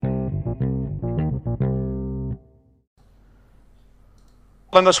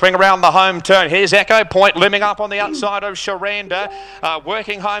In the swing around the home turn. Here's Echo Point looming up on the outside of Sharanda.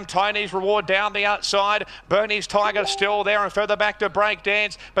 Working home Tony's Reward down the outside. Bernie's Tiger still there and further back to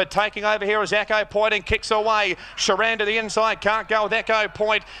Breakdance. But taking over here is Echo Point and kicks away. Sharanda the inside can't go with Echo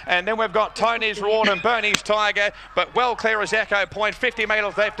Point. And then we've got Tony's Reward and Bernie's Tiger. But well clear is Echo Point. 50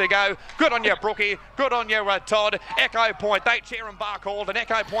 metres left to go. Good on you, Brookie. Good on you, Todd. Echo Point. They cheer and bark all. And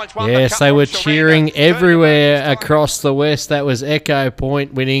Echo Point's won. Yes, they were cheering everywhere across the west. That was Echo Point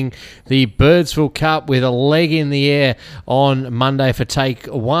winning the Birdsville Cup with a leg in the air on Monday for take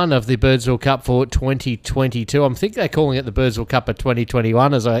one of the Birdsville Cup for 2022. I think they're calling it the Birdsville Cup of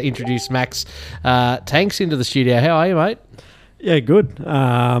 2021 as I introduce Max Tanks into the studio. How are you, mate? Yeah, good.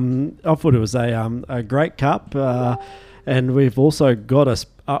 I thought it was a great cup, and we've also got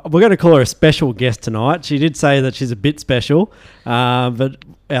we're going to call her a special guest tonight. She did say that she's a bit special, but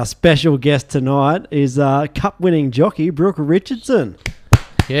our special guest tonight is cup-winning jockey Brooke Richardson.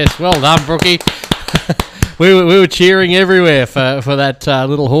 Yes, well done, Brookie. we were cheering everywhere for that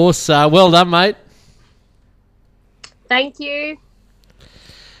little horse. Well done, mate. Thank you.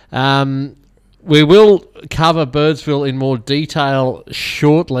 We will cover Birdsville in more detail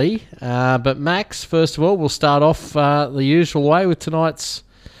shortly. But Max, first of all, we'll start off the usual way with tonight's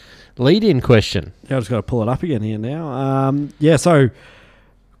lead-in question. Yeah, I've just got to pull it up again here now. So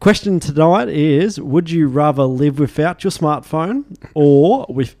question tonight is, would you rather live without your smartphone or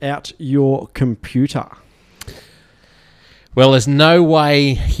without your computer? Well, there's no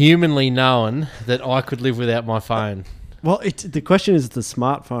way humanly known that I could live without my phone. Well, the question is the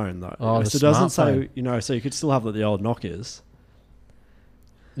smartphone, though. Oh, so it doesn't say, so you could still have the old Nokias.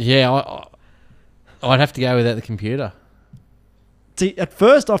 Yeah, I'd have to go without the computer. See, at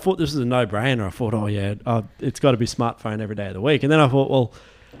first I thought this was a no-brainer. I thought, it's got to be smartphone every day of the week. And then I thought, well,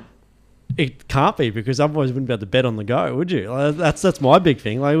 it can't be, because otherwise you wouldn't be able to bet on the go, would you? That's my big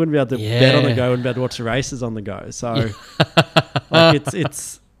thing. Like, you wouldn't be able to bet on the go, wouldn't be able to watch the races on the go. So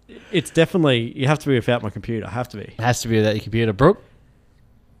it's definitely, you have to be without my computer. Have to be. It has to be without your computer. Brooke?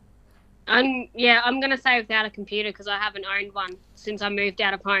 I'm going to say without a computer, because I haven't owned one since I moved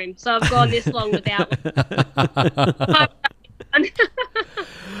out of home. So I've gone this long without one.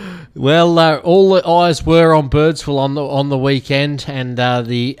 Well, all the eyes were on Birdsville on the weekend, and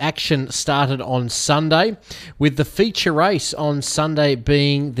the action started on Sunday, with the feature race on Sunday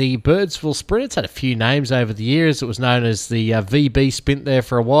being the Birdsville Sprint. It's had a few names over the years. It was known as the VB Sprint there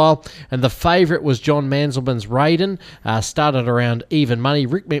for a while, and the favourite was John Manselman's Raiden. Started around even money.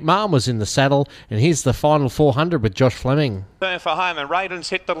 Rick McMahon was in the saddle, and here's the final 400 with Josh Fleming. For home, and Raiden's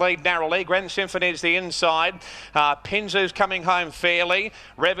hit the lead narrowly. Grand Symphony's the inside. Pinzu's coming home fairly.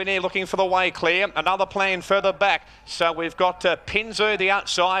 Revenue looking for the way clear. Another plan further back. So we've got Pinzu the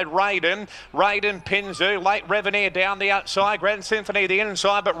outside. Raiden, Pinzu. Late Revenue down the outside. Grand Symphony the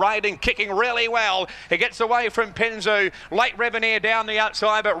inside, but Raiden kicking really well. He gets away from Pinzu. Late Revenue down the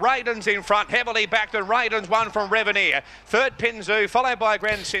outside, but Raiden's in front, heavily backed, and Raiden's won from Revenue. Third Pinzu, followed by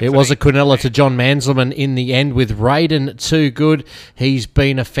Grand Symphony. It was a Quinella to John Manselman in the end, with Raiden too good. He's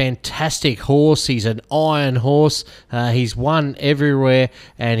been a fantastic horse. He's an iron horse. He's won everywhere,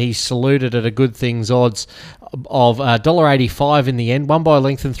 and he's saluted at a Good Things odds of $1.85 in the end. Won by a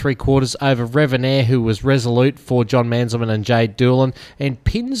length and 3/4 over Revenair, who was resolute for John Manselman and Jade Doolan. And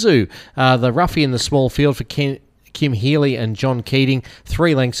Pinzu, the roughie in the small field for Kim Healy and John Keating,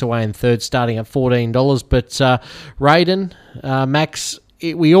 3 lengths away in third, starting at $14. But Raiden, Max,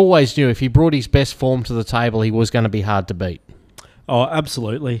 we always knew if he brought his best form to the table, he was going to be hard to beat. Oh,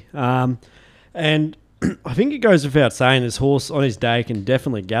 absolutely. And I think it goes without saying, this horse on his day can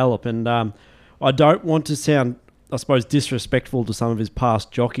definitely gallop. And I don't want to sound, I suppose, disrespectful to some of his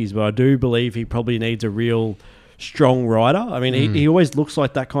past jockeys, but I do believe he probably needs a real strong rider. I mean, he always looks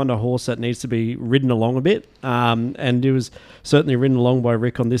like that kind of horse that needs to be ridden along a bit. And he was certainly ridden along by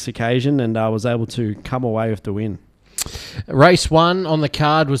Rick on this occasion, and was able to come away with the win. Race 1 on the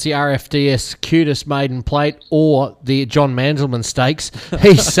card was the RFDS Cutest Maiden Plate, or the John Manselman Stakes.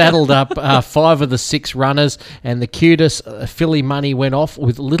 He saddled up 5 of the 6 runners, and the Cutest filly money went off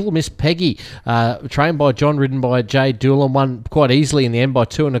with Little Miss Peggy, trained by John, ridden by Jade Doolan, won quite easily in the end by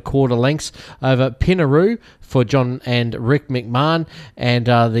 2 1/4 lengths over Pinaroo for John and Rick McMahon, and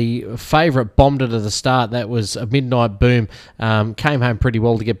the favourite bombed it at the start. That was a Midnight Boom. Came home pretty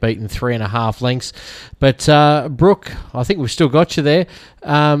well to get beaten 3 1/2 lengths. But Brooke, I think we've still got you there.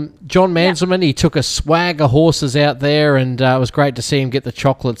 John Manselman, he took a swag of horses out there, and it was great to see him get the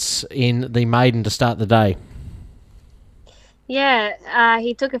chocolates in the maiden to start the day. Yeah,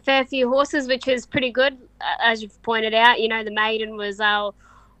 he took a fair few horses, which was pretty good. As you've pointed out, the maiden was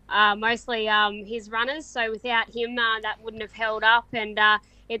mostly his runners. So without him, that wouldn't have held up. And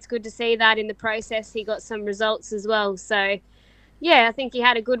it's good to see that in the process he got some results as well. So, yeah, I think he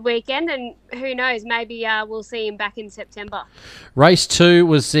had a good weekend. And who knows, maybe we'll see him back in September. Race 2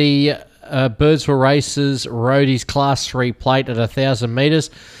 was the Birdsville Races Roadies Class 3 plate at 1,000 metres.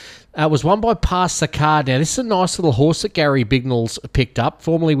 Was won by Pass the Card. Now, this is a nice little horse that Gary Bignell's picked up,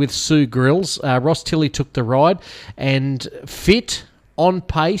 formerly with Sue Grills. Ross Tilley took the ride and fit, on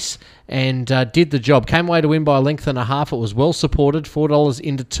pace, and did the job. Came away to win by a length and a half. It was well supported, $4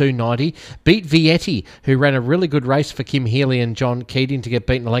 into $2.90. Beat Vietti, who ran a really good race for Kim Healy and John Keating to get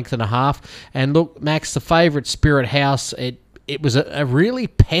beaten a length and a half. And look, Max, the favourite Spirit House, it was a really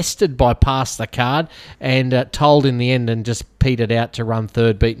pestered by Pass the Card and told in the end and just petered out to run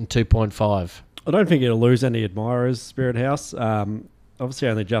third, beaten 2.5. I don't think it'll lose any admirers, Spirit House. Obviously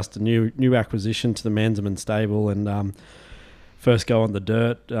only just a new acquisition to the Manzelmann stable, and first go on the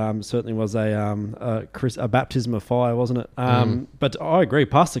dirt certainly was a baptism of fire, wasn't it? But I agree,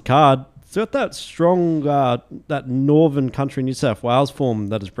 Pass the Card. It's got that strong, that northern country New South Wales form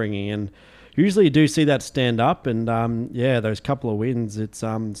that is bringing in. Usually you do see that stand up, and those couple of wins, it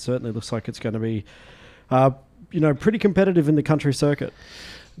certainly looks like it's going to be, pretty competitive in the country circuit.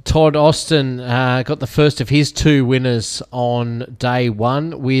 Todd Austin got the first of his 2 winners on day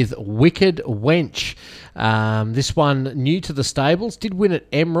 1 with Wicked Wench. This one new to the stables, did win at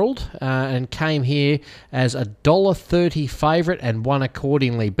Emerald and came here as a $1.30 favourite and won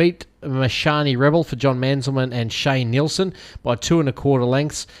accordingly. Beat Mashani Rebel for John Manzelmann and Shane Nielsen by 2 1/4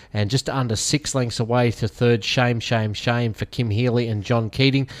 lengths, and just under 6 lengths away to third. Shame for Kim Healy and John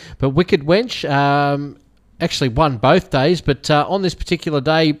Keating. But Wicked Wench actually won both days, but on this particular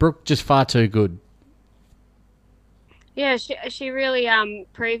day, Brooke, just far too good. Yeah, she really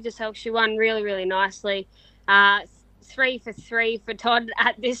proved herself. She won really, really nicely. 3 for 3 for Todd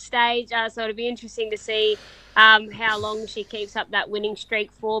at this stage. So it'll be interesting to see how long she keeps up that winning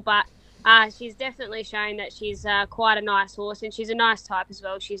streak for. But she's definitely shown that she's quite a nice horse, and she's a nice type as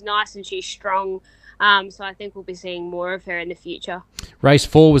well. She's nice and she's strong. So I think we'll be seeing more of her in the future. Race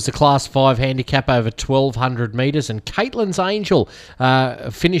 4 was the Class 5 handicap over 1,200 metres, and Caitlin's Angel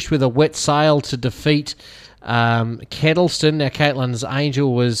finished with a wet sail to defeat Kettleston. Now, Caitlin's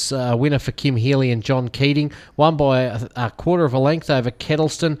Angel was a winner for Kim Healy and John Keating, won by a 1/4 length over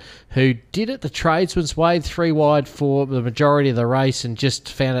Kettleston, who did it the tradesman's way, 3 wide for the majority of the race, and just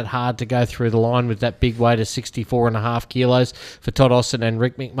found it hard to go through the line with that big weight of 64.5 kilos for Todd Austin and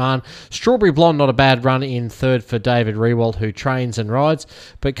Rick McMahon. Strawberry Blonde, not a bad run in third for David Rewald, who trains and rides.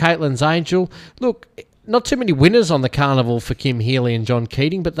 But Caitlin's Angel, look, not too many winners on the carnival for Kim Healy and John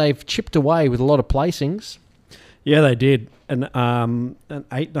Keating, but they've chipped away with a lot of placings. Yeah, they did. An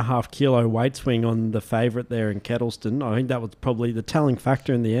 8.5 kilo weight swing on the favourite there in Kettleston. I think that was probably the telling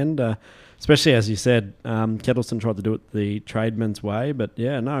factor in the end, especially as you said, Kettleston tried to do it the tradesman's way. But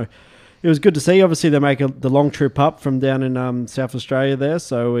yeah, no, it was good to see. Obviously, they make the long trip up from down in South Australia there,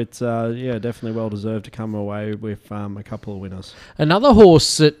 so it's definitely well deserved to come away with a couple of winners. Another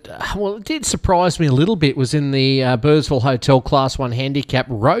horse that, it did surprise me a little bit was in the Birdsville Hotel Class 1 handicap,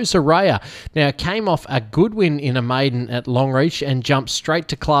 Rosa Raya. Now, it came off a good win in a maiden at Longreach and jumped straight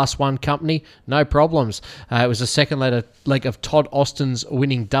to Class 1 company, no problems. It was the second leg of Todd Austin's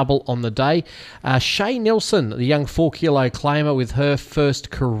winning double on the day. Shay Nielsen, the young 4 kilo claimer, with her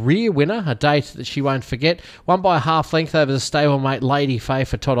first career winner, a date that she won't forget, won by a half length over the stablemate Lady Faye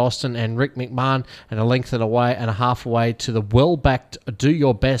for Todd Austin and Rick McMahon, and a length and a half away to the well-backed Do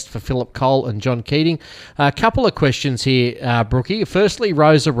Your Best for Philip Cole and John Keating. A couple of questions here, Brookie. Firstly,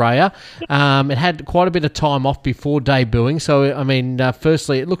 Rosa Raya. It had quite a bit of time off before debuting, so,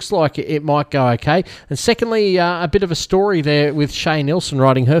 firstly, it looks like it might go okay. And secondly, a bit of a story there with Shay Nielsen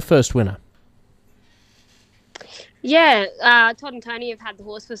riding her first winner. Yeah, Todd and Tony have had the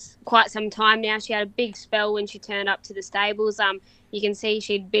horse for quite some time now. She had a big spell when she turned up to the stables. You can see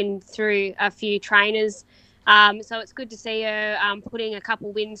she'd been through a few trainers. So it's good to see her putting a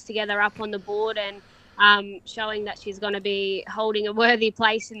couple wins together up on the board and showing that she's going to be holding a worthy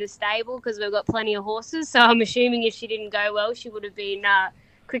place in the stable, because we've got plenty of horses. So I'm assuming if she didn't go well, she would have been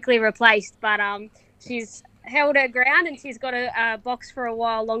quickly replaced. But she's held her ground, and she's got a box for a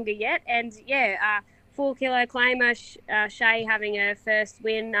while longer yet. And, 4 kilo claimer, Shay having her first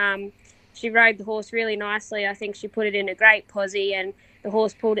win. She rode the horse really nicely. I think she put it in a great posse, and the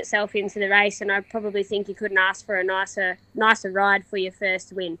horse pulled itself into the race, and I probably think you couldn't ask for a nicer ride for your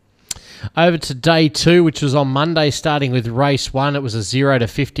first win. Over to day 2, which was on Monday, starting with race 1. It was a 0 to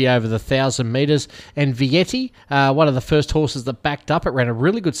 50 over the 1,000 metres. And Vietti, one of the first horses that backed up, it ran a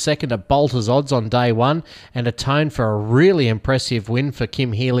really good second at Bolter's odds on day 1 and atoned for a really impressive win for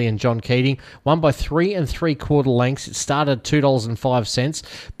Kim Healy and John Keating. Won by 3 3/4 lengths. It started $2.05.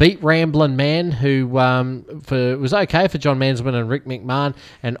 Beat Ramblin' Man, who was okay for John Mansman and Rick McMahon.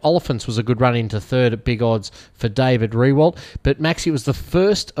 And Oliphants was a good run into third at big odds for David Rewalt. But Maxie was the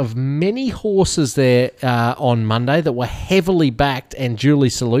first of many horses there on Monday that were heavily backed and duly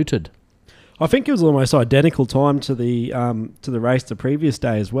saluted. I think it was almost identical time to the race the previous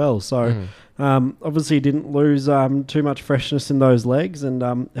day as well. So obviously didn't lose too much freshness in those legs. And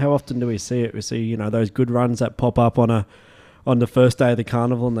how often do we see it? We see those good runs that pop up on the first day of the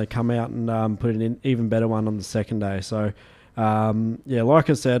carnival, and they come out and put in an even better one on the second day. So like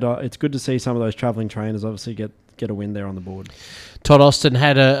I said, it's good to see some of those travelling trainers obviously get a win there on the board. Todd Austin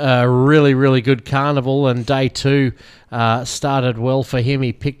had a really, really good carnival, and day 2 started well for him.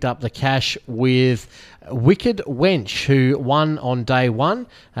 He picked up the cash with Wicked Wench, who won on day 1,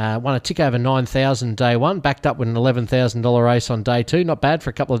 won a tick over 9,000 day 1, backed up with an $11,000 race on day 2. Not bad for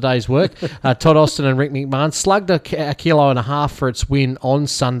a couple of days' work. Todd Austin and Rick McMahon slugged a kilo and a half for its win on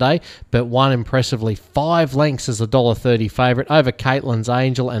Sunday, but won impressively 5 lengths as a $1.30 favourite over Caitlin's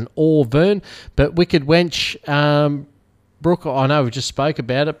Angel and Orvern. But Wicked Wench... Brooke, I know we just spoke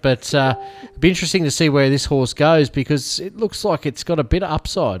about it, but it'd be interesting to see where this horse goes, because it looks like it's got a bit of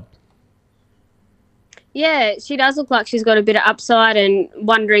upside. Yeah, she does look like she's got a bit of upside, and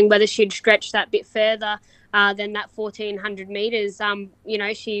wondering whether she'd stretch that bit further than that 1,400 metres.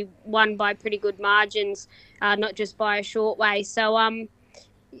 She won by pretty good margins, not just by a short way. So,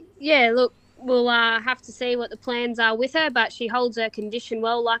 look, we'll have to see what the plans are with her, but she holds her condition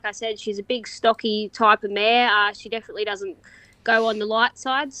well. Like I said, she's a big, stocky type of mare. She definitely doesn't go on the light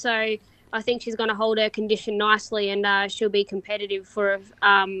side, so I think she's going to hold her condition nicely, and she'll be competitive for it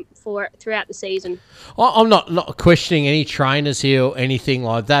throughout the season. I'm not questioning any trainers here or anything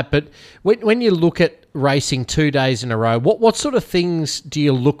like that, but when you look at racing 2 days in a row, what sort of things do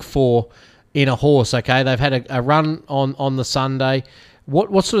you look for in a horse? Okay, they've had a run on the Sunday.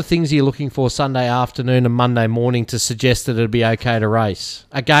 What sort of things are you looking for Sunday afternoon and Monday morning to suggest that it'll be okay to race?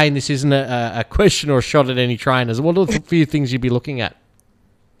 Again, this isn't a question or a shot at any trainers. What are the few things you'd be looking at?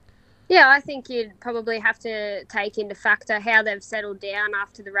 Yeah, I think you'd probably have to take into factor how they've settled down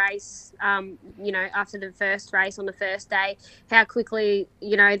after the race, after the first race on the first day, how quickly,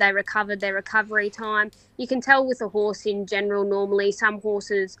 they recovered, their recovery time. You can tell with a horse in general, normally some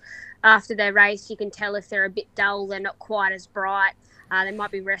horses after their race, you can tell if they're a bit dull, they're not quite as bright. They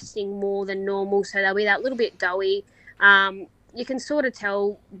might be resting more than normal, so they'll be that little bit doughy. You can sort of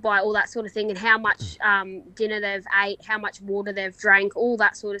tell by all that sort of thing, and how much dinner they've ate, how much water they've drank, all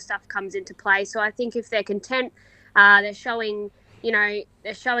that sort of stuff comes into play. So I think if they're content, they're showing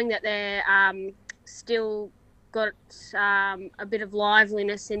that they're still got a bit of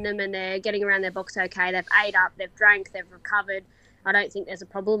liveliness in them, and they're getting around their box okay. They've ate up, they've drank, they've recovered. I don't think there's a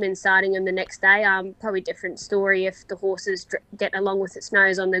problem in starting them the next day. Probably different story if the horse is getting along with its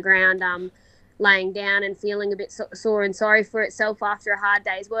nose on the ground, laying down and feeling a bit sore and sorry for itself after a hard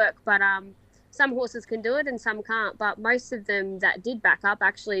day's work. But some horses can do it and some can't. But most of them that did back up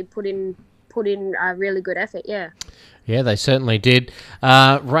actually put in a really good effort. Yeah. Yeah, they certainly did.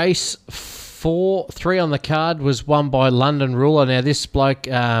 Race 3 on the card was won by London Ruler. Now this bloke.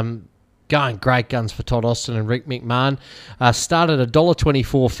 Going great guns for Todd Austin and Rick McMahon. Started a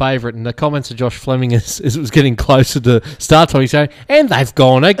 $1.24 favourite, and the comments of Josh Fleming as it was getting closer to start time, he's saying, and they've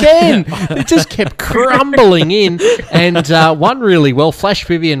gone again. It just kept crumbling in, and won really well. Flash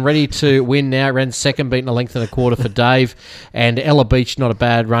Vivian ready to win now. Ran second, beating a length and a quarter for Dave, and Ella Beach, not a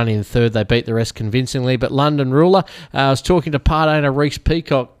bad run in third. They beat the rest convincingly, but London Ruler, I was talking to part owner Reese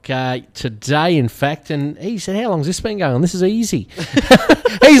Peacock today, in fact, and he said, how long's this been going on? This is easy.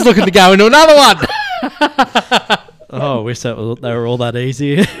 He's looking to go into another one. Oh, I wish they were all that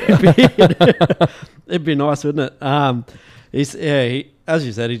easy. It'd be nice, wouldn't it? As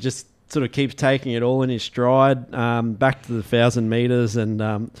you said, he just sort of keeps taking it all in his stride, back to the 1,000 metres, and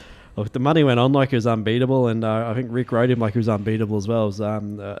look, the money went on like it was unbeatable, and I think Rick rode him like he was unbeatable as well. It was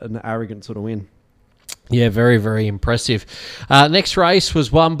an arrogant sort of win. Yeah, very, very impressive. Next race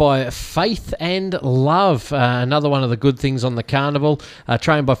was won by Faith and Love, another one of the good things on the carnival,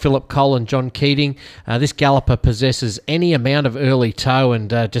 trained by Philip Cole and John Keating. This galloper possesses any amount of early toe and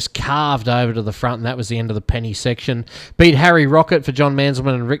just carved over to the front, and that was the end of the penny section. Beat Harry Rocket for John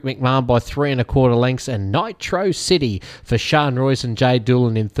Manselman and Rick McMahon by 3 1/4 lengths, and Nitro City for Sean Royce and Jay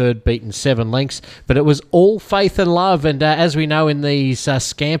Doolan in third, beaten 7 lengths. But it was all Faith and Love, and as we know in these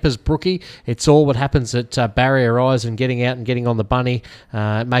scampers, Brookie, it's all what happens at barrier eyes and getting out and getting on the bunny.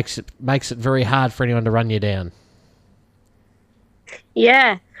 It makes it very hard for anyone to run you down.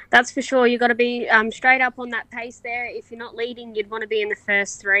 Yeah, that's for sure. You've got to be straight up on that pace there. If you're not leading, you'd want to be in the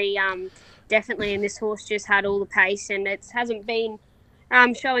first 3. Definitely, and this horse just had all the pace, and it hasn't been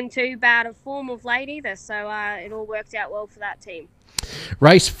showing too bad a form of late either. So it all worked out well for that team.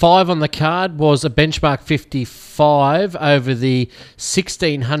 Race 5 on the card was a benchmark 55 over the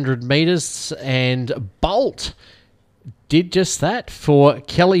 1,600 metres, and Bolt did just that for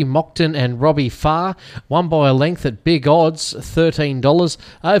Kelly Mockton and Robbie Farr. Won by a length at big odds, $13.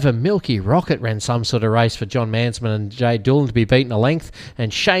 Over Milky Rocket ran some sort of race for John Mansman and Jay Doolan to be beaten a length.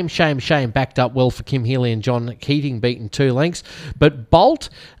 And Shame backed up well for Kim Healy and John Keating, beaten 2 lengths. But Bolt,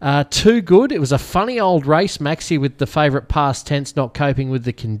 too good. It was a funny old race, Maxie, with the favourite past tense not coping with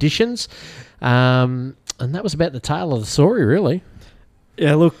the conditions. And that was about the tail of the story, really.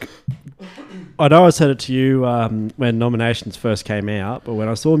 Yeah, look, I know I said it to you when nominations first came out, but when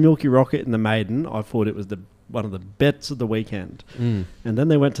I saw Milky Rocket in the maiden, I thought it was one of the bets of the weekend. And then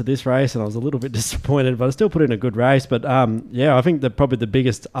they went to this race, and I was a little bit disappointed, but I still put in a good race. But yeah, I think probably the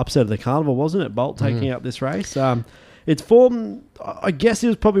biggest upset of the carnival, wasn't it, Bolt taking up this race? Its form, I guess it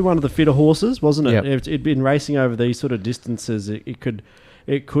was probably one of the fitter horses, wasn't it? Yep. It'd been racing over these sort of distances. It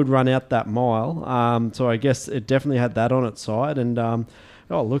could run out that mile. So I guess it definitely had that on its side. And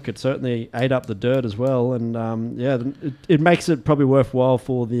oh, look, it certainly ate up the dirt as well. And yeah, it makes it probably worthwhile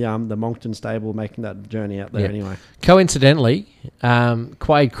for the Moncton stable making that journey out there anyway. Coincidentally,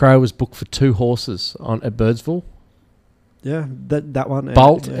 Quade Crow was booked for 2 horses at Birdsville. Yeah, that one.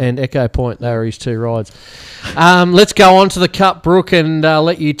 Bolt and Echo Point, they were his 2 rides. Let's go on to the Cup, Brooke, and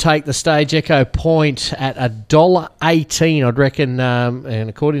let you take the stage. Echo Point at $1.18, I'd reckon, and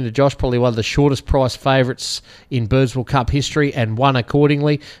according to Josh, probably one of the shortest price favourites in Birdsville Cup history, and won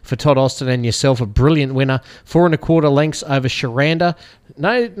accordingly for Todd Austin and yourself, a brilliant winner. 4 1/4 lengths over Sharanda.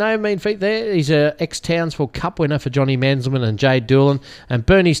 No mean feat there. He's a ex-Townsville Cup winner for Johnny Manselman and Jay Doolan. And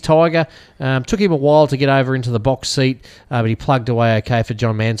Bernie's Tiger, took him a while to get over into the box seat, but he plugged away okay for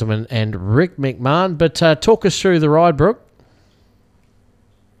John Manselman and Rick McMahon. But talk us through the ride, Brooke.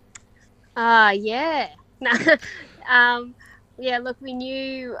 Yeah. Yeah, look, we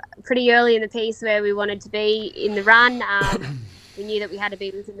knew pretty early in the piece where we wanted to be in the run. We knew that we had to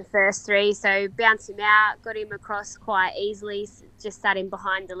be within the first 3, so bounced him out, got him across quite easily, just sat him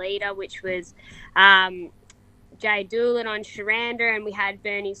behind the leader, which was Jay Doolan on Sharanda, and we had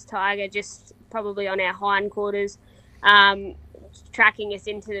Bernie's Tiger just probably on our hindquarters, tracking us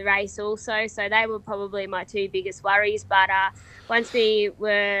into the race also. So they were probably my 2 biggest worries. But once we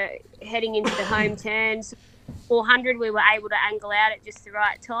were heading into the home turns, 400, we were able to angle out at just the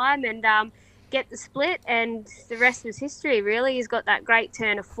right time and get the split, and the rest was history. Really, he's got that great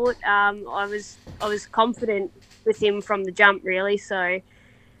turn of foot. I was confident with him from the jump, really. So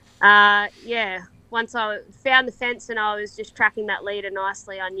yeah, once I found the fence and I was just tracking that leader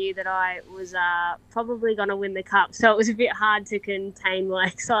nicely, I knew that I was probably going to win the Cup. So it was a bit hard to contain my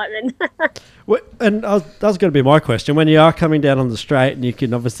excitement. And that was going to be my question. When you are coming down on the straight, and you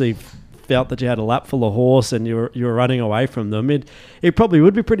can obviously felt that you had a lap full of horse and you were running away from them, it probably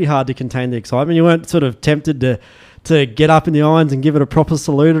would be pretty hard to contain the excitement. You weren't sort of tempted to get up in the irons and give it a proper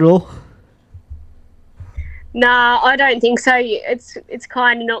salute at all? No, I don't think so. It's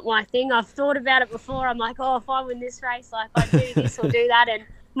kind of not my thing. I've thought about it before. I'm like, if I win this race, like I do this or do that. And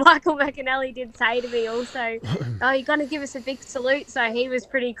Michael McAnally did say to me also, you're going to give us a big salute. So he was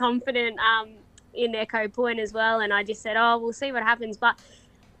pretty confident in Echo Point as well. And I just said, we'll see what happens. But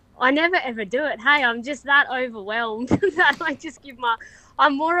I never ever do it. Hey, I'm just that overwhelmed that I just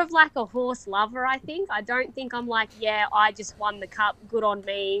I'm more of like a horse lover, I think. I don't think I'm like, I just won the Cup, good on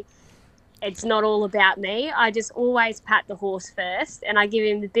me. It's not all about me. I just always pat the horse first, and I give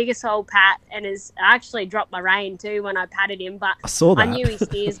him the biggest old pat, and I actually dropped my rein too when I patted him, but I saw that. I knew he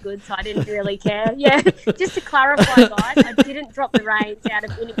steers good, so I didn't really care. Yeah, just to clarify, guys, I didn't drop the reins out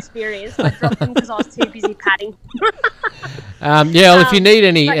of inexperience. I dropped them because I was too busy patting. If you need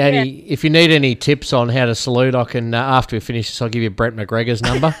if you need any tips on how to salute, I can after we finish this, I'll give you Brett McGregor's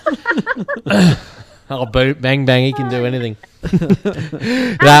number. Oh, bang, bang, he can do anything. How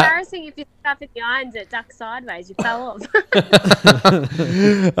embarrassing if you stood up in the irons at duck sideways, you fell off.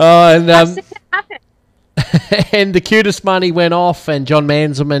 Oh, and I've seen it happen. and the cutest money went off, and John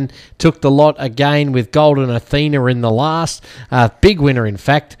Manselman took the lot again with Golden Athena in the last. Big winner, in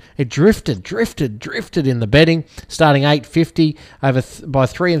fact. It drifted in the betting, starting $8.50 over by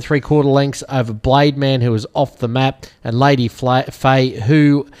 3 3/4 lengths over Blade Man, who was off the map, and Lady Faye,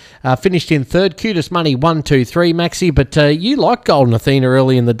 who finished in third. Cutest money 1, 2, 3, Maxi. But you liked Golden Athena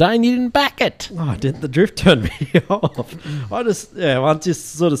early in the day, and you didn't back it. Oh, I didn't. The drift turned me off. I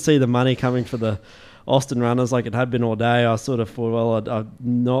just sort of see the money coming for the Austin runners like it had been all day. I sort of thought, well, I'm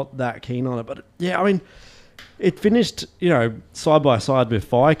not that keen on it. But yeah, I mean, it finished, side by side with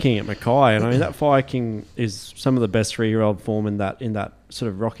Fire King at Mackay. And I mean, that Fire King is some of the best 3-year-old form in that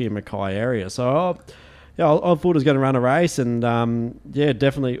sort of Rocky and Mackay area. So I thought it was going to run a race. And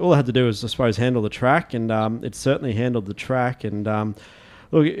definitely all I had to do was, I suppose, handle the track. And it certainly handled the track. And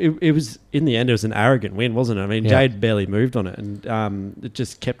look, it was, in the end, it was an arrogant win, wasn't it? I mean, Yeah. Jade barely moved on it, and it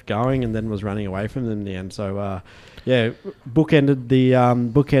just kept going, and then was running away from them in the end. So, bookended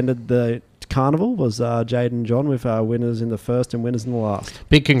the carnival was Jade and John with winners in the first and winners in the last.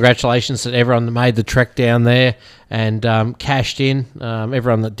 Big congratulations to everyone that made the trek down there and cashed in.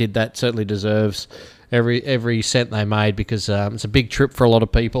 Everyone that did that certainly deserves every cent they made, because it's a big trip for a lot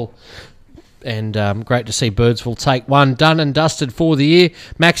of people. And great to see Birdsville take one done and dusted for the year.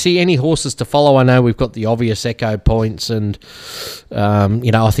 Maxi, any horses to follow? I know we've got the obvious Echo Points, and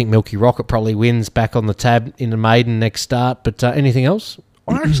I think Milky Rocket probably wins back on the tab in the maiden next start. But anything else?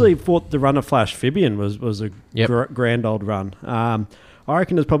 I actually thought the Runner Flash Fibian was a grand old run. I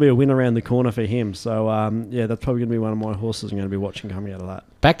reckon there's probably a win around the corner for him. So, that's probably going to be one of my horses I'm going to be watching coming out of that.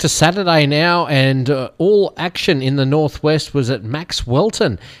 Back to Saturday now, and all action in the Northwest was at Max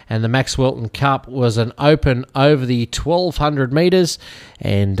Welton, and the Max Welton Cup was an open over the 1,200 metres,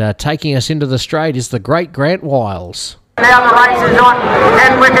 and taking us into the straight is the great Grant Wiles. Now the race is on,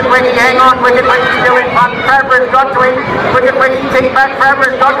 and Wicked Witty, hang on, Wicked Witty's still in front, Fabra's got to him, Wicked Witty, keep back,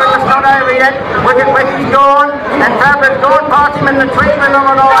 Fabra's got to him, it's not over yet, Wicked Witty's gone, and Fabra's gone past him in the treatment of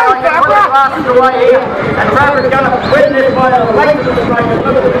an eye, I can put the glasses away here, and Fabra's going to win this by a length of the straight,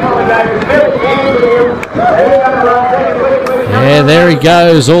 look at the collar go, Bill hands to him, and he's going to run second, Wicked Witty. Yeah, there he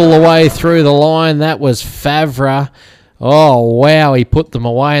goes all the way through the line. That was Favre. Oh, wow, he put them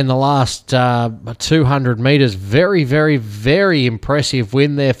away in the last 200 metres. Very, very, very impressive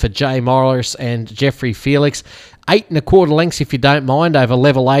win there for Jay Morris and Jeffrey Felix. 8 1/4 lengths, if you don't mind, over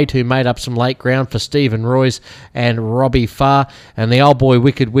Level 8, who made up some late ground for Stephen Royce and Robbie Farr. And the old boy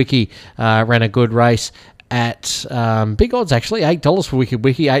Wicked Wiki ran a good race at big odds, actually. $8 for Wicked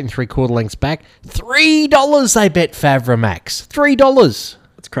Wiki, 8 3/4 lengths back. $3 they bet Favre Max. $3.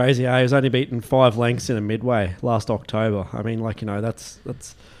 It's crazy, eh? He was only beaten 5 lengths in a midway last October. I mean, that's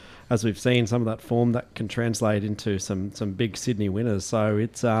as we've seen, some of that form that can translate into some big Sydney winners. So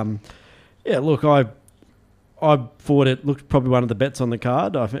it's look, I thought it looked probably one of the bets on the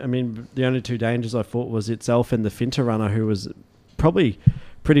card. I mean, the only two dangers I thought was itself and the Finter runner, who was probably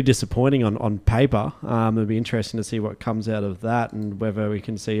pretty disappointing on paper. It'll be interesting to see what comes out of that and whether we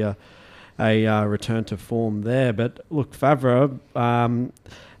can see a return to form there. But look, Favre,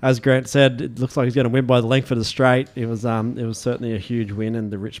 as Grant said, it looks like he's going to win by the length of the straight. It was certainly a huge win,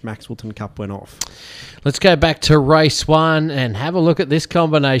 and the Rich Maxwellton Cup went off. Let's go back to race 1 and have a look at this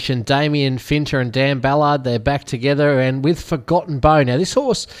combination. Damien Finter and Dan Ballard, they're back together, and with Forgotten Bow. Now, this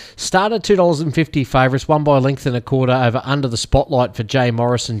horse started $2.50 favourites, won by a length and a quarter over Under the Spotlight for Jay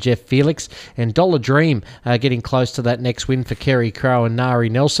Morris and Jeff Felix, and Dollar Dream getting close to that next win for Kerry Crow and Nari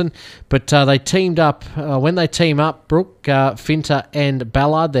Nelson. But they teamed up. When they team up, Brooke, Finter and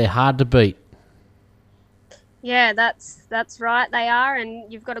Ballard, they're hard to beat. Yeah, that's right. They are,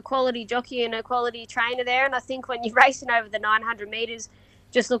 and you've got a quality jockey and a quality trainer there. And I think when you're racing over the 900 metres,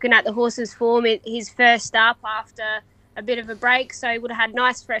 just looking at the horse's form, his first up after a bit of a break, so he would have had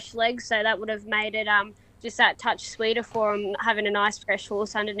nice fresh legs. So that would have made it just that touch sweeter for him, having a nice fresh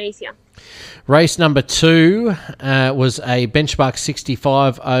horse underneath you. Race number 2 was a benchmark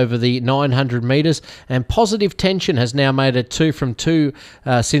 65 over the 900 metres, and Positive Tension has now made it 2 from 2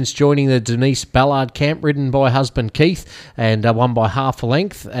 since joining the Denise Ballard camp, ridden by husband Keith, and won by half a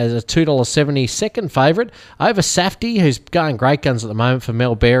length as a $2.70 second favourite over Safety, who's going great guns at the moment for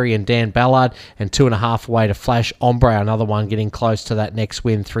Mel Berry and Dan Ballard, and 2.5 away to Flash Ombre, another one getting close to that next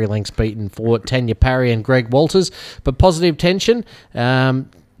win, 3 lengths beaten for Tanya Parry and Greg Walters. But Positive Tension,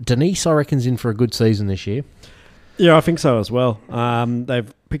 Denise, I reckon's in for a good season this year. Yeah, I think so as well.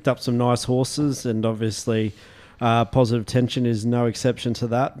 They've picked up some nice horses, and obviously Positive Tension is no exception to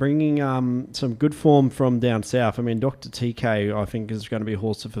that. Bringing some good form from down south. I mean, Dr. TK, I think, is going to be a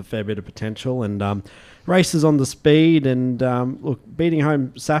horse with a fair bit of potential. And races on the speed. And look, beating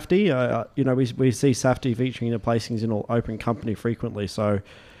home Safety. We see Safety featuring in the placings in all open company frequently. So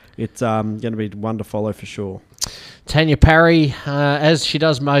it's going to be one to follow for sure. Tanya Parry, as she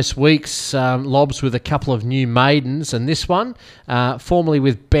does most weeks, lobs with a couple of new maidens, and this one, formerly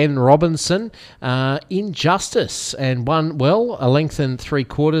with Ben Robinson, Injustice, and won well, a length and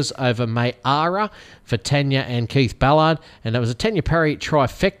 3/4 over Mayara for Tanya and Keith Ballard, and it was a Tanya Parry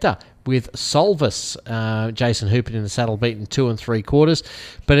trifecta with Solvis, Jason Hooper in the saddle, beaten 2 3/4.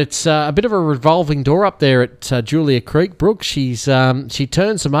 But it's a bit of a revolving door up there at Julia Creek. Brooke, she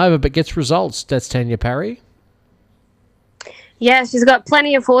turns them over but gets results. That's Tanya Parry. Yeah, she's got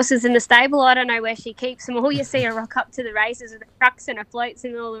plenty of horses in the stable. I don't know where she keeps them all. You see her rock up to the races with her trucks and her floats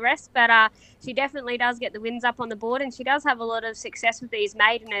and all the rest. But she definitely does get the wins up on the board, and she does have a lot of success with these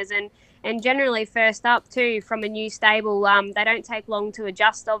maideners and generally first up too from a new stable. They don't take long to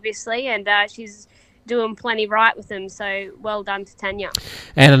adjust, obviously, and she's doing plenty right with them, so well done to Tanya.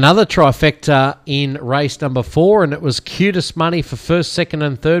 And another trifecta in race number 4, and it was Cutest Money for first, second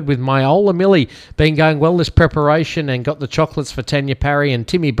and third, with Myola Millie been going well this preparation and got the chocolates for Tanya Parry, and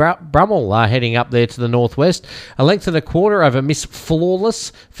Timmy Brummel heading up there to the northwest. A length and a quarter over Miss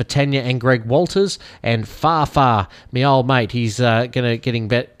Flawless for Tanya and Greg Walters, and Far Far, my old mate, he's getting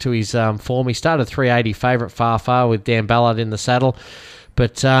back to his form. He started 380 favourite Far Far with Dan Ballard in the saddle.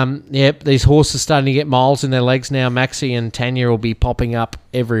 But, these horses starting to get miles in their legs now. Maxie and Tanya will be popping up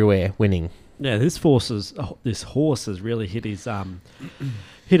everywhere, winning. Yeah, this horse has really hit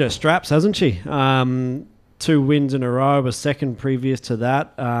her straps, hasn't she? 2 wins in a row, a second previous to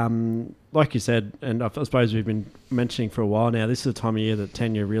that. Like you said, and I suppose we've been mentioning for a while now, this is the time of year that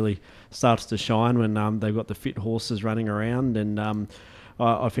Tanya really starts to shine when they've got the fit horses running around. And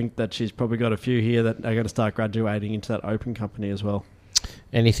I think that she's probably got a few here that are going to start graduating into that open company as well.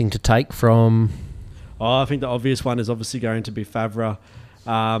 Anything to take from? I think the obvious one is obviously going to be Favre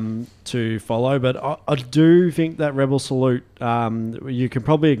to follow, but I do think that Rebel Salute, you can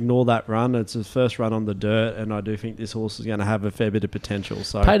probably ignore that run. It's his first run on the dirt, and I do think this horse is going to have a fair bit of potential.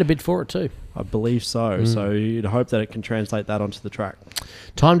 So paid a bit for it too. I believe so. So you'd hope that it can translate that onto the track.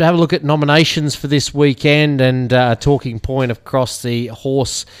 Time to have a look at nominations for this weekend, and a talking point across the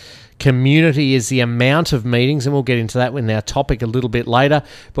horse community is the amount of meetings, and we'll get into that in our topic a little bit later.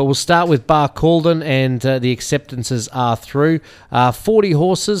 But we'll start with Bar Calden, and the acceptances are through. 40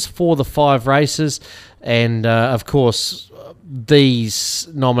 horses for the 5 races, and of course, these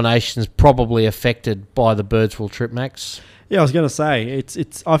nominations probably affected by the Birdsville trip, Max. Yeah, I was going to say,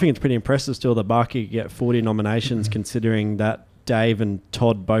 I think it's pretty impressive still that Barky could get 40 nominations, considering that Dave and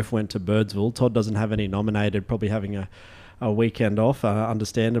Todd both went to Birdsville. Todd doesn't have any nominated, probably having a weekend off,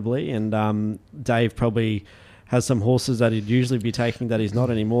 understandably, and Dave probably has some horses that he'd usually be taking that he's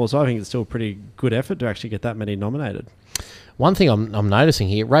not anymore, so I think it's still a pretty good effort to actually get that many nominated. One thing I'm noticing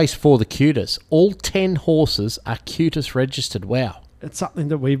here, race 4, the Cutest, all 10 horses are Cutest registered. Wow. It's something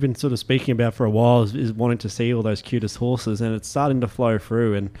that we've been sort of speaking about for a while, is wanting to see all those Cutest horses, and it's starting to flow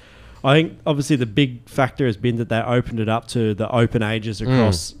through. And I think obviously the big factor has been that they opened it up to the open ages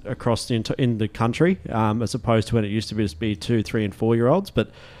across in the country, as opposed to when it used to just be 2, 3 and 4 year olds. But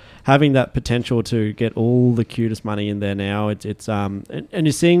having that potential to get all the Cutest money in there now, it's and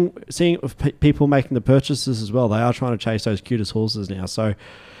you're seeing people making the purchases as well. They are trying to chase those Cutest horses now. So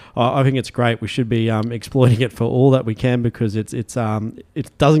I think it's great. We should be exploiting it for all that we can, because it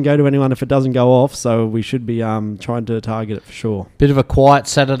doesn't go to anyone if it doesn't go off. So we should be trying to target it for sure. Bit of a quiet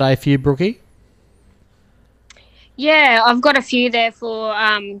Saturday for you, Brookie? Yeah, I've got a few there for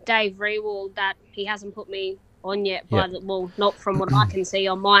Dave Rewald that he hasn't put me on yet. Well, not from what I can see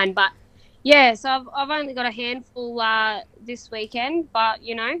on mine. But yeah, so I've only got a handful this weekend. But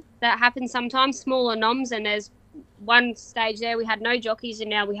that happens sometimes. Smaller noms, and there's one stage there we had no jockeys, and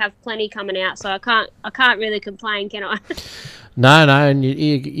now we have plenty coming out, so I can't really complain, can I? No, and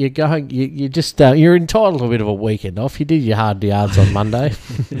you're going. You just you're entitled to a bit of a weekend off. You did your hard yards on Monday.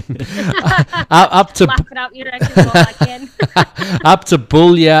 Up to Laugh it up, you reckon, while I can. Up to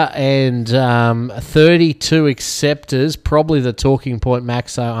Boulia and 32 acceptors. Probably the talking point,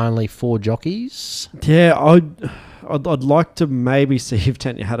 Max. So only 4 jockeys. Yeah, I'd like to maybe see if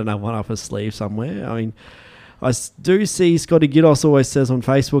Tanya had another one up her sleeve somewhere. I mean, I do see Scotty Giddos always says on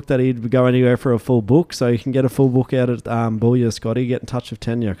Facebook that he'd go anywhere for a full book, so you can get a full book out at Boulia, Scotty. Get in touch with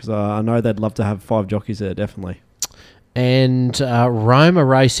Tanya, because I know they'd love to have 5 jockeys there, definitely. And Roma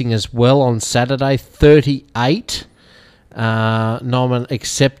racing as well on Saturday, 38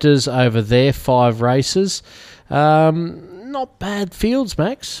 acceptors over there, 5 races. Not bad fields,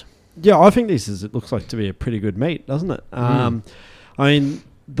 Max. Yeah, I think it looks like to be a pretty good meet, doesn't it? I mean,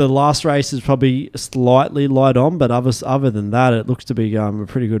 the last race is probably slightly light on, but other than that, it looks to be a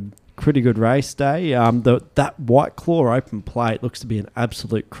pretty good race day. That White Claw Open Plate looks to be an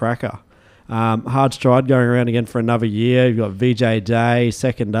absolute cracker. Hard Stride going around again for another year. You've got VJ Day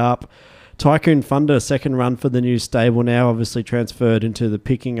second up. Tycoon Thunder, second run for the new stable now, obviously transferred into the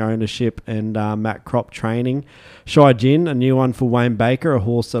picking ownership and Matt Crop training. Shy Jin, a new one for Wayne Baker, a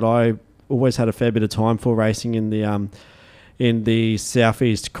horse that I always had a fair bit of time for racing in the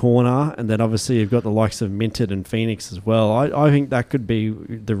southeast corner. And then obviously you've got the likes of Minted and Phoenix as well. I think that could be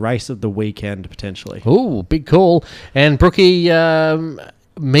the race of the weekend potentially. Ooh, big call. And Brookie,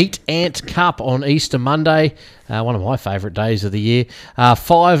 Meet Ant Cup on Easter Monday, one of my favourite days of the year.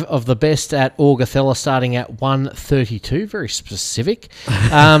 5 of the best at Augathella starting at 1:32, very specific.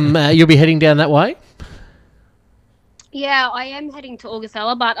 You'll be heading down that way? Yeah, I am heading to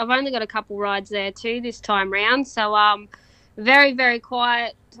Augathella, but I've only got a couple rides there too this time round. So very, very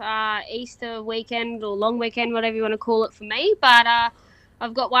quiet Easter weekend or long weekend, whatever you want to call it for me. But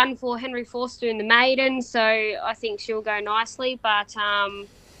I've got one for Henry Forster in the maiden, so I think she'll go nicely. But,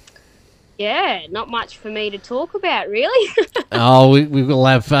 yeah, not much for me to talk about, really. We will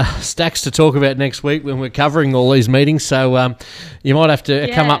have stacks to talk about next week when we're covering all these meetings. So you might have to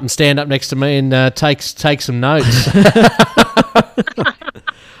come up and stand up next to me and take some notes.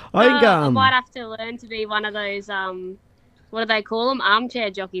 I might have to learn to be one of those... what do they call them? Armchair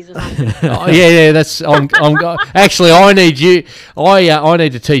jockeys or something. Yeah. That's. Actually, I need you. I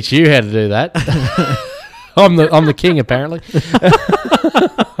need to teach you how to do that. I'm the king, apparently.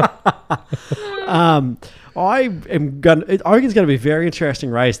 I think it's going to be a very interesting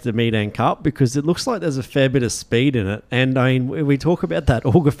race, the Meet Ant Cup, because it looks like there's a fair bit of speed in it. And I mean, we talk about that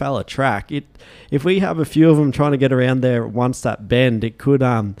Augathella track. If we have a few of them trying to get around there at One Step Bend, it could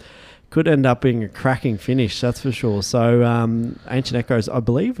end up being a cracking finish, that's for sure. So Ancient Echoes, I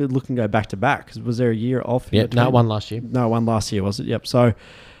believe, are looking to go back to back. Because was there a year off? Yeah, no, one last year. No, one last year, was it? Yep. So,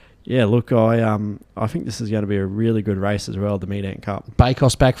 yeah, look, I think this is going to be a really good race as well, the Meet Ant Cup.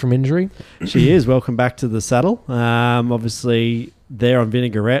 Bakos back from injury. She is. Welcome back to the saddle. Obviously, there on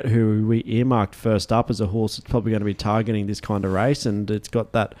Vinaigrette, who we earmarked first up as a horse that's probably going to be targeting this kind of race, and it's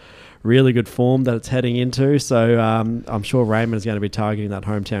got that really good form that it's heading into. So I'm sure Raymond is going to be targeting that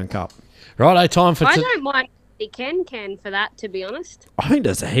Hometown Cup. Righto, time for... I don't mind the can for that, to be honest. I think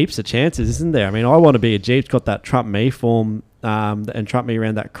there's heaps of chances, isn't there? I mean, I Want to Be a Jeep's got that Trump Me form and Trump Me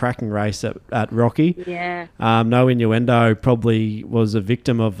around that cracking race at Rocky. Yeah. No Innuendo probably was a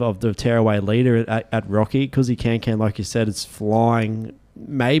victim of the tearaway leader at Rocky because he can, like you said, it's flying.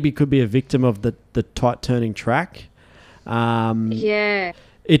 Maybe could be a victim of the tight turning track. Yeah.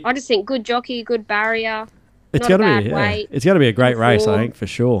 I just think good jockey, good barrier. It's going to be a great race, I think, for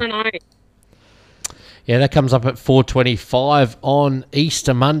sure. I know. Yeah, that comes up at 4:25 on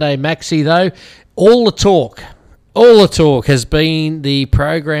Easter Monday. Maxi, though, all the talk has been the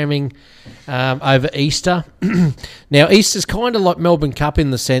programming over Easter. Now, Easter's kind of like Melbourne Cup in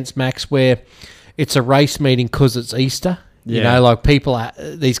the sense, Max, where it's a race meeting because it's Easter. Yeah. You know, like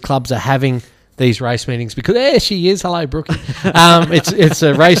these clubs are having these race meetings because there she is. Hello, Brookie. It's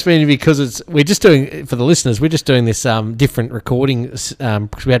a race meeting because we're just doing, for the listeners, we're just doing this different recording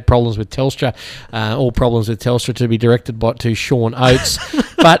because we had problems with Telstra. All problems with Telstra to be directed to Sean Oates.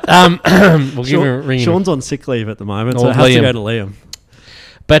 But we'll give him a ring. Sean's on sick leave at the moment, so it has to go to Liam.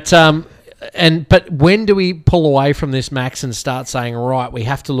 But when do we pull away from this, Max, and start saying, right, we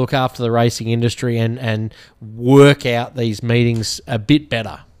have to look after the racing industry and work out these meetings a bit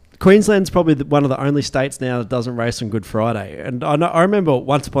better? Queensland's probably one of the only states now that doesn't race on Good Friday. And I remember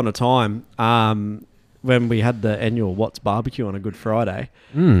once upon a time when we had the annual Watts barbecue on a Good Friday.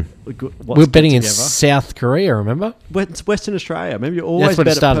 We were betting in South Korea, remember? Western Australia. Maybe you always bet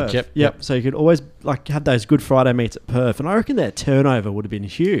at Perth. Yep. So you could always have those Good Friday meets at Perth. And I reckon that turnover would have been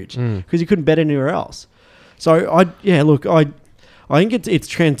huge because you couldn't bet anywhere else. So, I think it's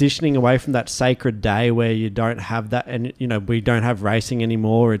transitioning away from that sacred day where you don't have that, and we don't have racing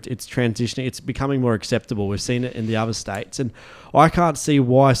anymore. It's transitioning. It's becoming more acceptable. We've seen it in the other states, and I can't see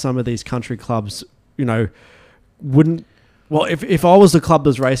why some of these country clubs, wouldn't. Well, if I was the club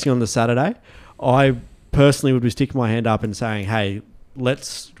that's racing on the Saturday, I personally would be sticking my hand up and saying, "Hey,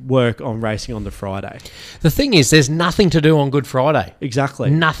 let's work on racing on the Friday. The thing is, there's nothing to do on Good Friday. Exactly.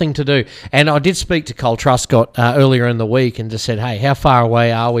 Nothing to do. And I did speak to Cole Truscott earlier in the week and just said, hey, how far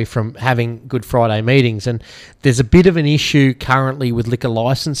away are we from having Good Friday meetings? And there's a bit of an issue currently with liquor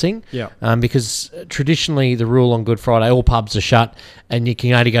licensing. Yeah. Because traditionally the rule on Good Friday, all pubs are shut and you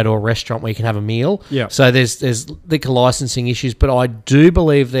can only go to a restaurant where you can have a meal. Yeah. So there's liquor licensing issues, but I do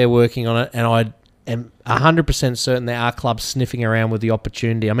believe they're working on it, and I am 100% certain there are clubs sniffing around with the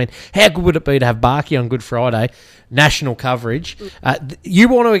opportunity. I mean, how good would it be to have Barkey on Good Friday, national coverage? You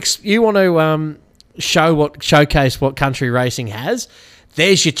want to showcase what country racing has?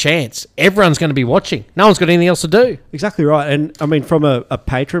 There's your chance. Everyone's going to be watching. No one's got anything else to do. Exactly right. And I mean, from a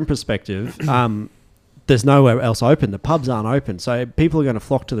patron perspective, there's nowhere else open. The pubs aren't open, so people are going to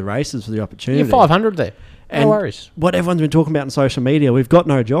flock to the races for the opportunity. You're 500 there. And no worries. What everyone's been talking about on social media, we've got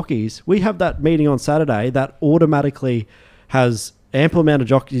no jockeys. We have that meeting on Saturday that automatically has ample amount of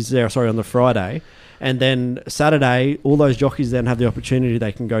jockeys there, on the Friday. And then Saturday, all those jockeys then have the opportunity.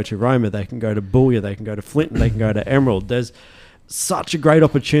 They can go to Roma, they can go to Boulia, they can go to Flinton, they can go to Emerald. There's such a great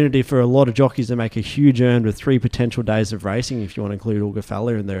opportunity for a lot of jockeys to make a huge earn with 3 potential days of racing, if you want to include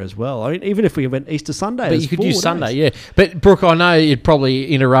Augafala in there as well. I mean, even if we went Easter Sunday, but you could use Sunday, yeah. But Brooke, I know you'd probably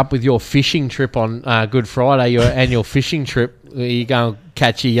interrupt with your fishing trip on Good Friday, your annual fishing trip. You go and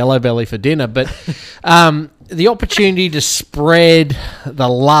catch your yellow belly for dinner, but the opportunity to spread the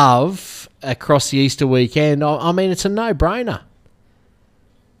love across the Easter weekend, I mean, it's a no-brainer.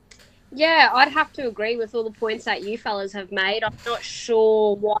 Yeah, I'd have to agree with all the points that you fellas have made. I'm not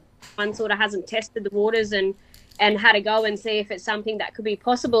sure why one sort of hasn't tested the waters and had a go and see if it's something that could be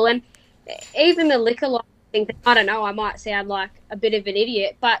possible. And even the liquor licensing thing, I don't know, I might sound like a bit of an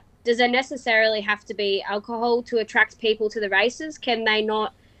idiot, but does there necessarily have to be alcohol to attract people to the races? Can they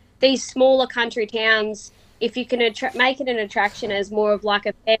not, these smaller country towns, if you can make it an attraction as more of like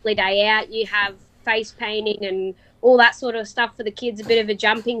a family day out, you have face painting and all that sort of stuff for the kids, a bit of a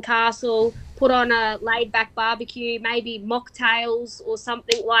jumping castle, put on a laid-back barbecue, maybe mocktails or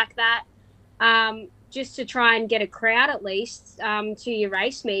something like that, just to try and get a crowd at least to your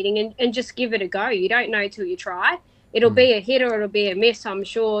race meeting and just give it a go. You don't know till you try. It'll be a hit or it'll be a miss, I'm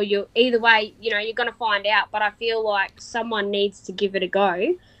sure. Either way, you're going to find out, but I feel like someone needs to give it a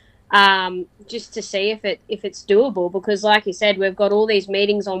go just to see if it's doable, because like you said, we've got all these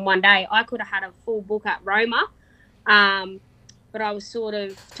meetings on one day. I could have had a full book at Roma, but I was sort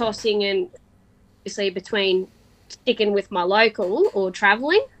of tossing and obviously between sticking with my local or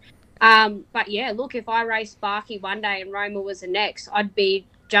travelling. But yeah, look, if I raced Barkey one day and Roma was the next, I'd be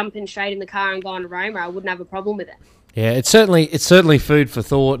jumping straight in the car and going to Roma. I wouldn't have a problem with it. Yeah, it's certainly food for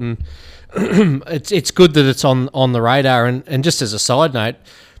thought, and it's good that it's on the radar. And just as a side note,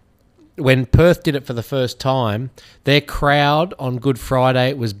 when Perth did it for the first time, their crowd on Good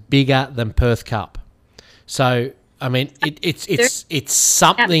Friday was bigger than Perth Cup. So I mean, it's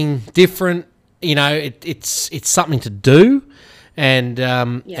something different. It's something to do, and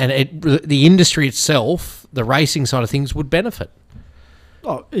the industry itself, the racing side of things, would benefit.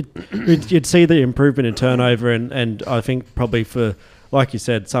 Oh, you'd see the improvement in turnover, and I think probably for, like you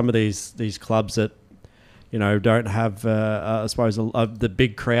said, some of these clubs that don't have, I suppose, the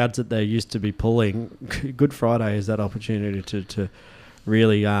big crowds that they used to be pulling. Good Friday is that opportunity to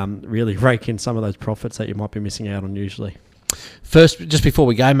really rake in some of those profits that you might be missing out on usually. First, just before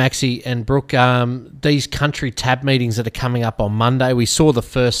we go, Maxie and Brooke, these country tab meetings that are coming up on Monday, we saw the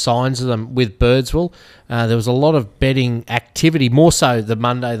first signs of them with Birdsville. There was a lot of betting activity, more so the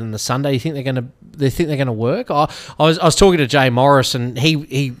Monday than the Sunday. You think they're going to work? I was talking to Jay Morris, and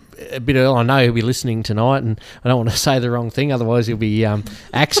he a bit early. I know he'll be listening tonight, and I don't want to say the wrong thing, otherwise he'll be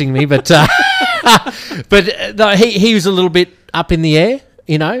axing me. But no, he was a little bit up in the air,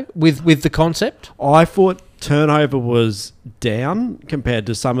 with the concept. I thought turnover was down compared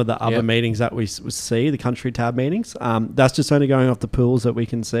to some of the other meetings that we see, the country tab meetings. That's just only going off the pools that we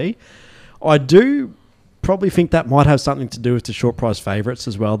can see. I do probably think that might have something to do with the short price favourites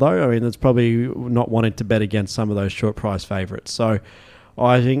as well, though. I mean, it's probably not wanting to bet against some of those short price favourites. So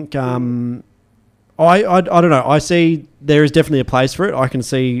I think I don't know. I see there is definitely a place for it. I can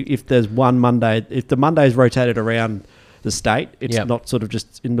see if there's one Monday, if the Monday is rotated around the state, it's not sort of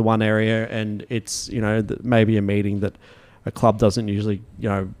just in the one area, and it's maybe a meeting that a club doesn't usually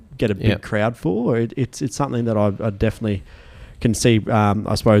get a big crowd for. It's something that I definitely can see,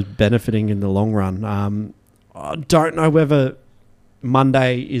 I suppose, benefiting in the long run. I don't know whether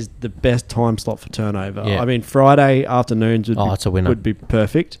Monday is the best time slot for turnover. I mean, Friday afternoons would be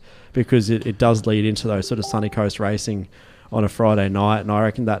perfect, because it does lead into those sort of sunny coast racing on a Friday night, and I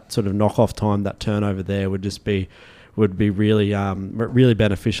reckon that sort of knock-off time, that turnover there would just be would be really really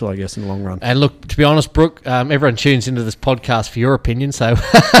beneficial, I guess, in the long run. And look, to be honest, Brooke, everyone tunes into this podcast for your opinion. So,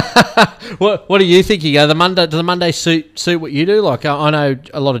 what are you thinking? Does the Monday suit what you do? Like, I know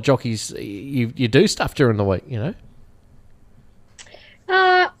a lot of jockeys, you do stuff during the week, you know.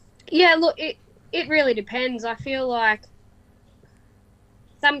 Yeah. Look, it really depends. I feel like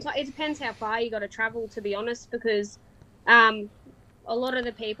sometimes it depends how far you got to travel. To be honest, because a lot of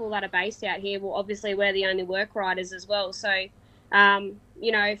the people that are based out here, well, obviously we're the only work riders as well. So,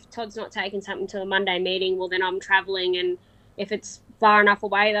 you know, if Todd's not taking something to a Monday meeting, well, then I'm travelling. And if it's far enough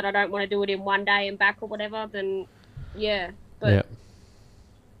away that I don't want to do it in one day and back or whatever, then yeah. But yeah.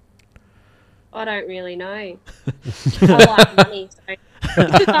 I don't really know. I like money, so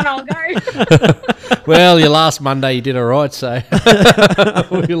I'll go. Well, your last Monday you did all right, so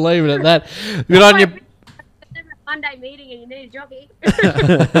we'll leave it at that. Good on you. Monday meeting and you need a jockey.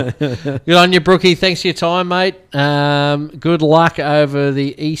 Good on you, Brookie. Thanks for your time, mate. Good luck over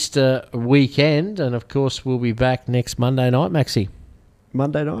the Easter weekend. And, of course, we'll be back next Monday night, Maxie.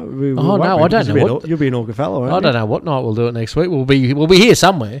 Monday night? I don't know. You'll be in Auguffalo, won't you? I don't know what night we'll do it next week. We'll be here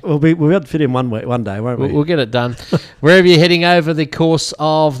somewhere. We'll be able to fit in one day, won't we? We'll get it done. Wherever you're heading over the course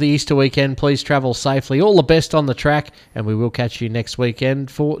of the Easter weekend, please travel safely. All the best on the track, and we will catch you next week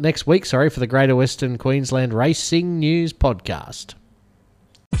for the Greater Western Queensland Racing News Podcast.